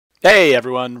Hey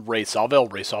everyone, Ray Sawvell,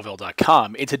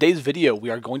 raysawvell.com. In today's video,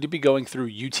 we are going to be going through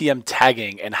UTM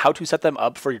tagging and how to set them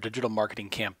up for your digital marketing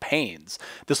campaigns.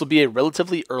 This will be a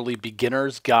relatively early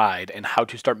beginner's guide and how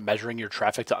to start measuring your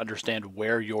traffic to understand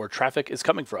where your traffic is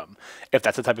coming from. If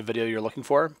that's the type of video you're looking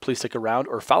for, please stick around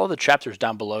or follow the chapters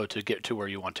down below to get to where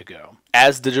you want to go.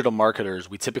 As digital marketers,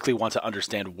 we typically want to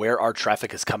understand where our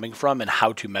traffic is coming from and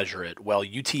how to measure it. Well,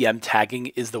 UTM tagging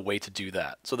is the way to do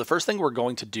that. So the first thing we're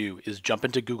going to do is jump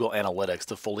into Google Analytics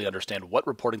to fully understand what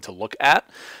reporting to look at,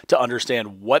 to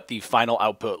understand what the final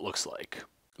output looks like.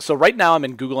 So right now I'm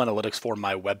in Google Analytics for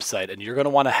my website, and you're going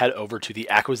to want to head over to the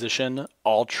acquisition,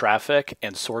 all traffic,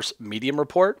 and source medium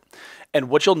report. And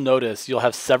what you'll notice, you'll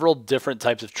have several different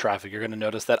types of traffic. You're going to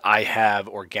notice that I have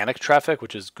organic traffic,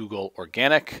 which is Google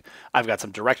Organic. I've got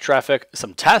some direct traffic,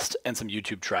 some test, and some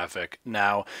YouTube traffic.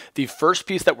 Now, the first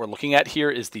piece that we're looking at here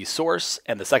is the source,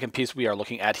 and the second piece we are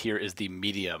looking at here is the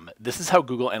medium. This is how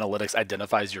Google Analytics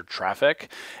identifies your traffic.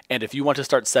 And if you want to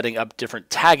start setting up different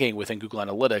tagging within Google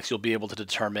Analytics, you'll be able to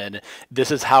determine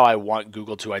this is how I want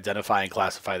Google to identify and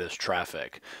classify this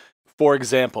traffic. For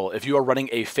example, if you are running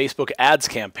a Facebook ads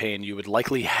campaign, you would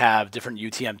likely have different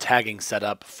UTM tagging set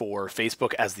up for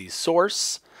Facebook as the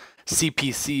source,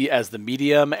 CPC as the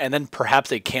medium, and then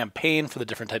perhaps a campaign for the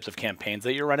different types of campaigns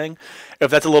that you're running. If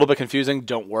that's a little bit confusing,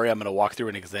 don't worry. I'm going to walk through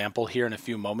an example here in a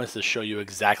few moments to show you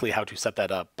exactly how to set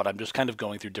that up, but I'm just kind of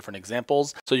going through different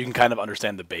examples so you can kind of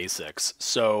understand the basics.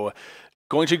 So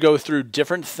going to go through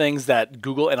different things that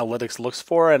Google Analytics looks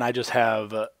for, and I just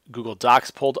have Google Docs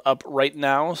pulled up right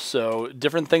now. So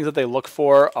different things that they look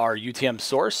for are UTM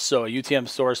source. So a UTM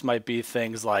source might be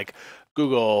things like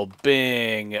Google,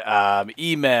 Bing,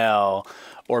 email,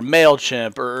 or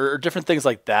MailChimp, or different things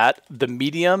like that. The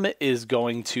medium is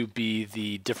going to be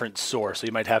the different source. So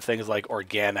you might have things like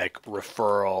organic,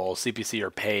 referral, CPC, or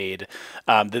paid.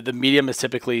 The medium is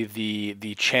typically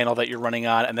the channel that you're running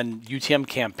on. And then UTM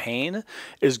campaign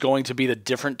is going to be the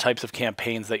different types of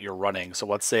campaigns that you're running. So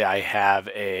let's say I have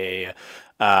a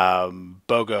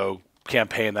BOGO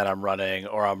campaign that I'm running,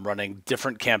 or I'm running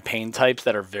different campaign types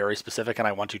that are very specific and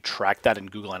I want to track that in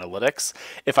Google Analytics.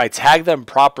 If I tag them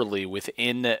properly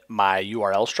within my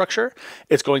URL structure,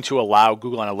 it's going to allow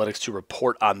Google Analytics to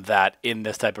report on that in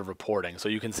this type of reporting. So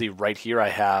you can see right here I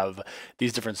have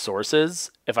these different sources.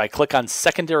 If I click on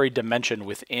secondary dimension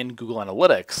within Google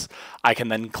Analytics, I can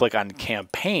then click on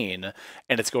campaign,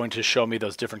 and it's going to show me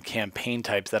those different campaign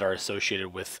types that are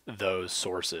associated with those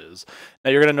sources.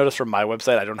 Now you're going to notice from my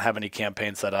website, I don't have any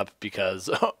campaign set up because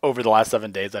over the last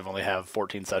 7 days, I've only have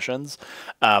 14 sessions,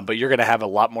 but you're going to have a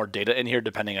lot more data in here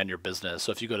depending on your business.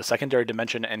 So if you go to secondary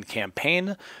dimension and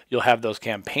campaign, you'll have those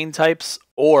campaign types.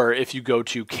 Or if you go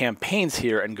to campaigns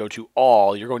here and go to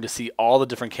all, you're going to see all the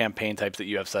different campaign types that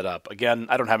you have set up. Again,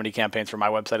 I don't have any campaigns for my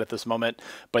website at this moment,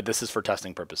 but this is for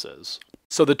testing purposes.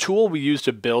 So the tool we use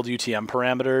to build UTM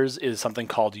parameters is something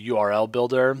called URL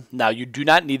Builder. Now, you do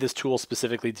not need this tool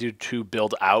specifically to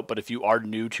build out, but if you are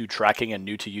new to tracking and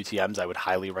new to UTMs, I would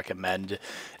highly recommend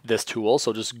this tool.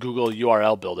 So just Google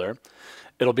URL Builder.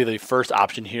 It'll be the first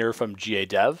option here from GA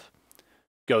Dev.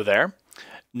 Go there.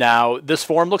 Now, this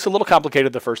form looks a little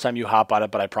complicated the first time you hop on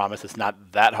it, but I promise it's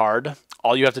not that hard.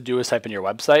 All you have to do is type in your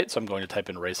website. So I'm going to type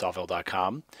in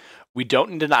raysawvell.com. We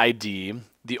don't need an ID.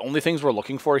 The only things we're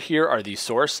looking for here are the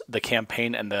source, the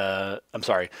campaign, and the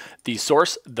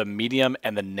source, the medium,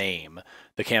 and the name,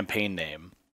 the campaign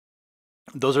name.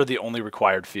 Those are the only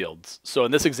required fields. So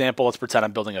in this example, let's pretend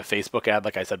I'm building a Facebook ad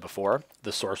like I said before.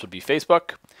 The source would be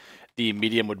Facebook, the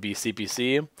medium would be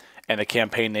CPC, and the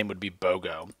campaign name would be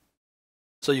BOGO.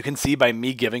 So you can see by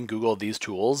me giving Google these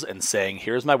tools and saying,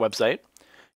 here's my website,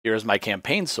 here's my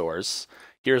campaign source,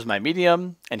 here's my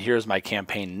medium, and here's my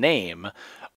campaign name,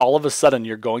 all of a sudden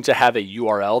you're going to have a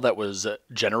URL that was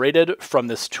generated from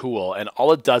this tool. And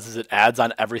all it does is it adds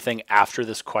on everything after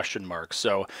this question mark.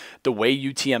 So the way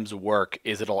UTMs work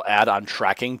is it'll add on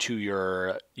tracking to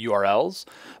your URLs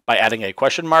by adding a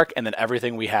question mark and then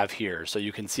everything we have here. So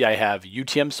you can see I have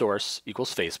UTM source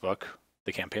equals Facebook,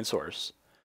 the campaign source.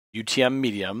 UTM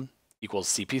medium equals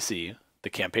CPC, the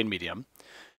campaign medium,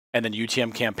 and then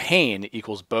UTM campaign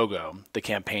equals BOGO, the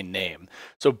campaign name.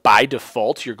 So by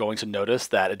default, you're going to notice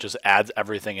that it just adds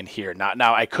everything in here.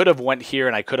 Now I could have went here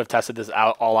and I could have tested this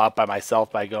all out by myself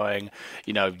by going,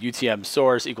 UTM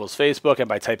source equals Facebook, and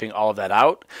by typing all of that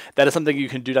out. That is something you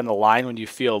can do down the line when you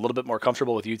feel a little bit more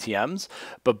comfortable with UTMs,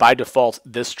 but by default,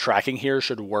 this tracking here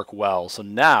should work well. So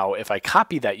now if I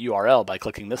copy that URL by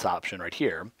clicking this option right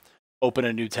here, open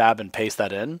a new tab and paste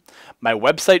that in, my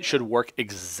website should work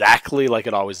exactly like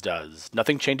it always does.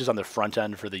 Nothing changes on the front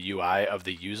end for the UI of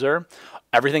the user.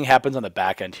 Everything happens on the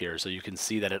back end here, so you can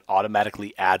see that it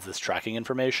automatically adds this tracking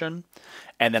information.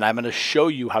 And then I'm going to show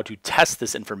you how to test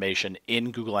this information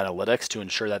in Google Analytics to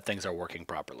ensure that things are working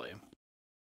properly.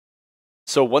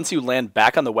 So once you land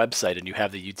back on the website and you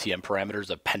have the UTM parameters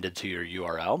appended to your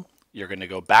URL, you're going to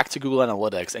go back to Google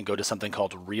Analytics and go to something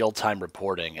called real-time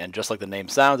reporting. And just like the name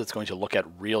sounds, it's going to look at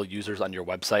real users on your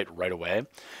website right away.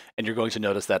 And you're going to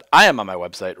notice that I am on my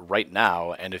website right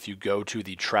now. And if you go to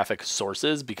the traffic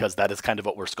sources, because that is kind of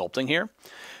what we're sculpting here,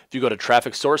 if you go to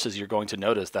traffic sources, you're going to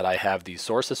notice that I have the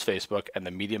source as Facebook and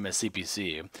the medium as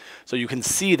CPC. So you can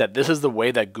see that this is the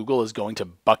way that Google is going to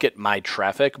bucket my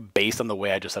traffic based on the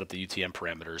way I just set up the UTM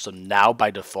parameters. So now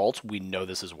by default, we know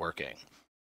this is working.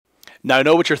 Now, I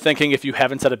know what you're thinking. If you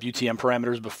haven't set up UTM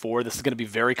parameters before, this is going to be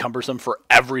very cumbersome for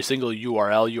every single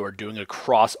URL you are doing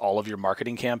across all of your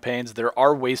marketing campaigns. There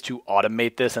are ways to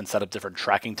automate this and set up different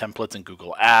tracking templates in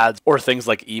Google Ads or things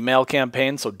like email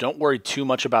campaigns. So don't worry too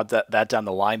much about that down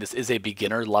the line. This is a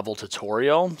beginner level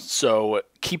tutorial. So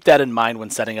keep that in mind when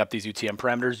setting up these UTM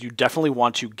parameters. You definitely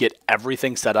want to get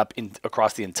everything set up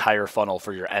across the entire funnel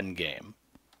for your end game.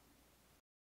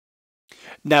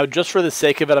 Now, just for the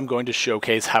sake of it, I'm going to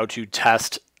showcase how to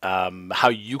test, how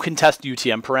you can test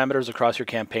UTM parameters across your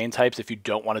campaign types if you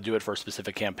don't want to do it for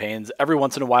specific campaigns. Every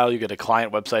once in a while, you get a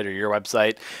client website or your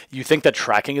website, you think that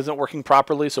tracking isn't working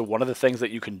properly. So one of the things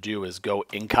that you can do is go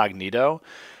incognito,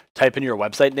 type in your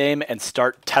website name, and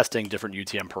start testing different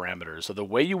UTM parameters. So the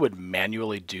way you would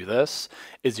manually do this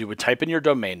is you would type in your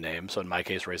domain name, so in my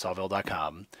case,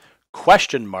 Sawvell.com,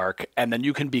 question mark, and then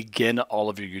you can begin all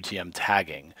of your UTM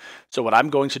tagging. So what I'm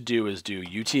going to do is do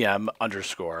UTM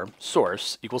underscore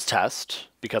source equals test,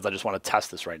 because I just want to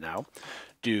test this right now.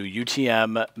 Do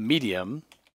UTM medium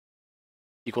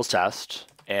equals test,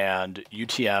 and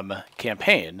UTM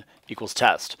campaign equals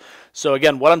test. So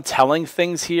again, what I'm telling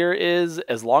things here is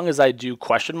as long as I do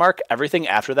question mark, everything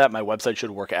after that, my website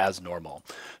should work as normal.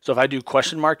 So if I do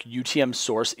question mark UTM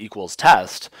source equals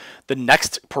test, the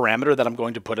next parameter that I'm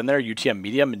going to put in there, UTM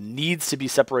medium, needs to be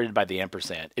separated by the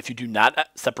ampersand. If you do not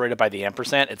separate it by the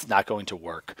ampersand, it's not going to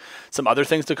work. Some other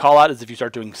things to call out is if you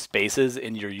start doing spaces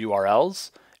in your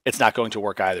URLs, it's not going to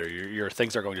work either. Your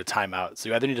things are going to time out. So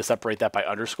you either need to separate that by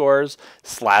underscores,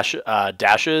 slash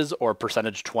dashes, or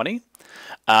percentage 20.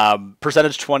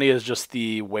 Percentage 20 is just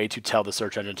the way to tell the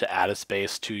search engine to add a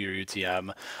space to your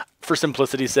UTM. For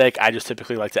simplicity's sake, I just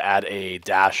typically like to add a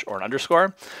dash or an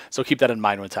underscore. So keep that in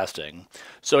mind when testing.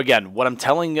 So again, what I'm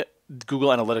telling Google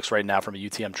Analytics right now from a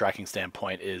UTM tracking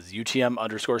standpoint is UTM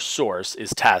underscore source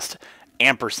is test,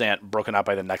 ampersand broken out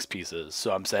by the next pieces.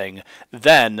 So I'm saying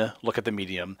then look at the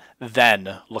medium,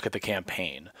 then look at the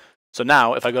campaign. So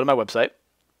now if I go to my website,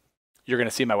 you're going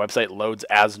to see my website loads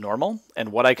as normal.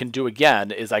 And what I can do again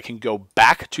is I can go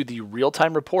back to the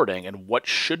real-time reporting, and what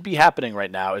should be happening right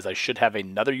now is I should have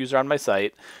another user on my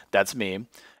site. That's me.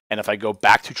 And if I go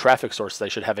back to traffic sources, I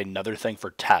should have another thing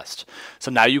for test.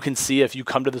 So now you can see if you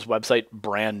come to this website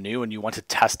brand new and you want to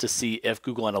test to see if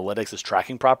Google Analytics is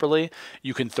tracking properly,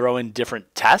 you can throw in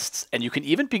different tests, and you can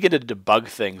even begin to debug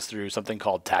things through something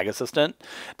called Tag Assistant.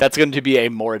 That's going to be a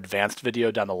more advanced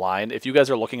video down the line. If you guys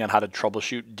are looking on how to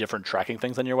troubleshoot different tracking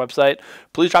things on your website,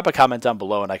 please drop a comment down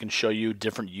below and I can show you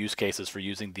different use cases for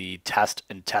using the test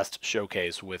and test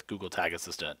showcase with Google Tag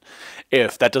Assistant.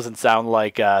 If that doesn't sound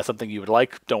like something you would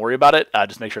like, don't worry about it.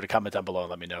 Just make sure to comment down below and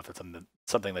let me know if it's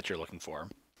something that you're looking for.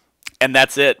 And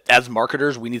that's it. As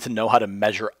marketers, we need to know how to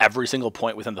measure every single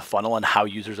point within the funnel and how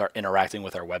users are interacting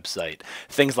with our website.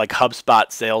 Things like HubSpot,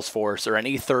 Salesforce, or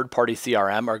any third-party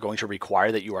CRM are going to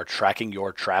require that you are tracking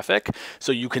your traffic,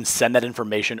 so you can send that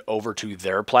information over to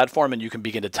their platform and you can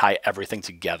begin to tie everything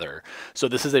together. So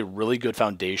this is a really good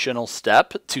foundational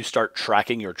step to start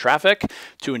tracking your traffic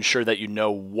to ensure that you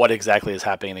know what exactly is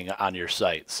happening on your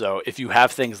site. So if you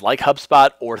have things like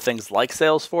HubSpot or things like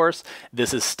Salesforce,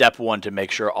 this is step one to make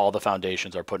sure all the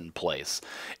foundations are put in place.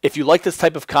 If you like this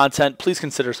type of content, please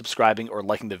consider subscribing or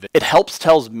liking the video. It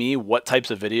tells me what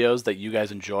types of videos that you guys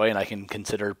enjoy, and I can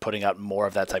consider putting out more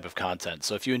of that type of content.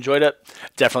 So if you enjoyed it,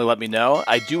 definitely let me know.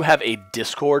 I do have a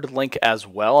Discord link as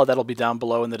well. That'll be down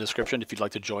below in the description if you'd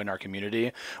like to join our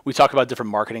community. We talk about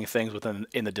different marketing things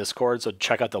in the Discord, so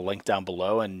check out the link down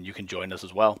below and you can join us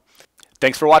as well.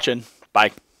 Thanks for watching.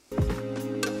 Bye.